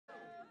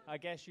I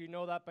guess you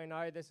know that by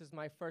now. This is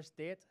my first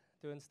date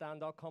doing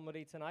stand-up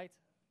comedy tonight.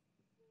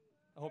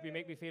 I hope you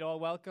make me feel all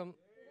welcome.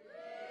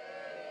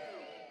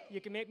 You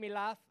can make me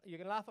laugh. You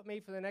can laugh at me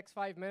for the next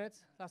 5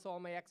 minutes. That's all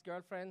my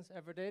ex-girlfriends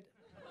ever did.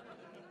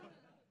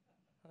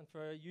 And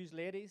for you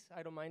ladies,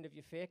 I don't mind if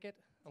you fake it.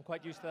 I'm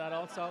quite used to that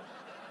also.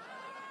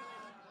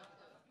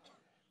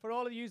 For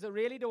all of you that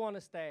really don't want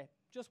to stay,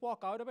 just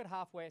walk out about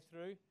halfway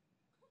through.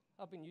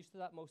 I've been used to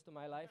that most of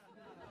my life.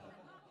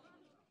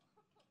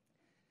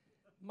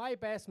 My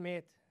best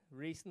mate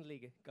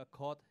recently got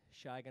caught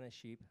shagging a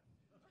sheep.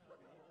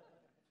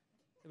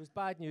 It was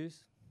bad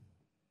news.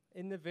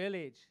 In the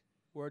village,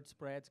 word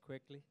spreads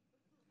quickly.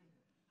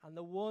 And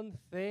the one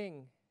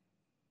thing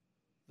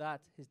that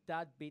his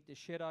dad beat the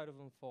shit out of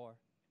him for,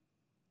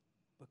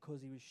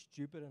 because he was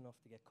stupid enough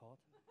to get caught.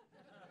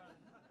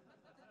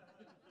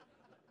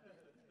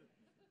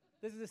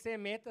 This is the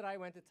same mate that I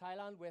went to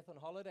Thailand with on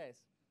holidays.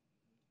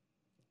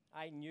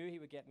 I knew he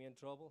would get me in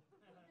trouble.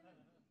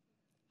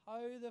 How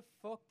the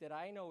fuck did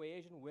I know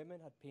Asian women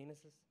had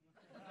penises?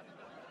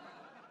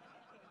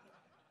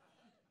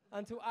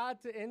 And to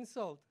add to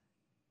insult,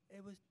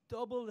 it was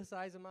double the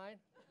size of mine.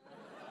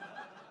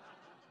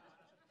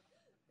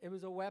 It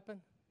was a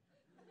weapon.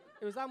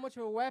 It was that much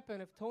of a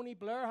weapon. If Tony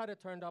Blair had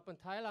turned up in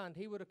Thailand,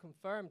 he would have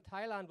confirmed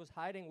Thailand was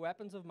hiding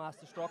weapons of mass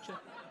destruction.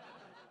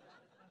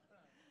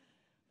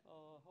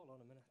 Oh, hold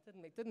on a minute.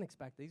 Didn't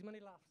expect these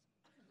many laughs.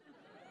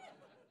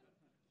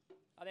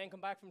 I then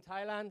come back from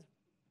Thailand.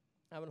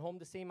 I went home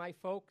to see my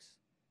folks.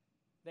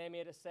 They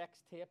made a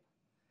sex tape.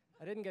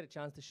 I didn't get a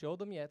chance to show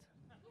them yet.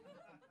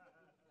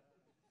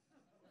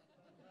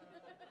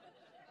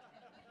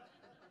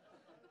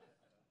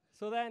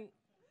 So then,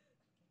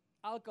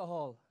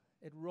 alcohol,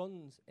 it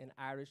runs in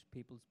Irish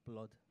people's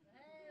blood.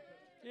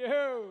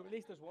 Yoo-hoo! At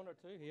least there's one or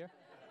two here.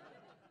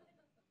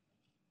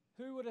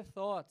 Who would have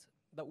thought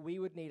that we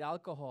would need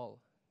alcohol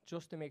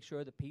just to make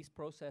sure the peace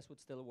process would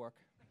still work?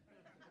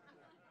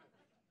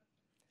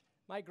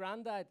 My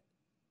granddad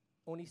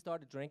only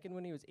started drinking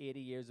when he was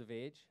 80 years of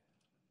age.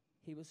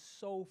 He was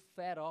so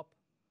fed up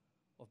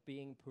of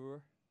being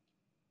poor.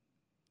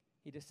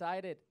 He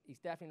decided he's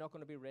definitely not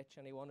going to be rich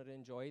and he wanted to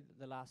enjoy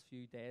the last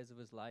few days of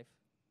his life.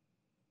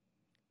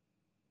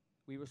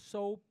 We were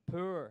so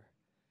poor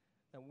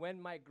that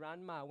when my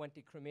grandma went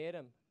to cremate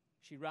him,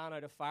 she ran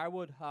out of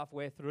firewood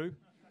halfway through.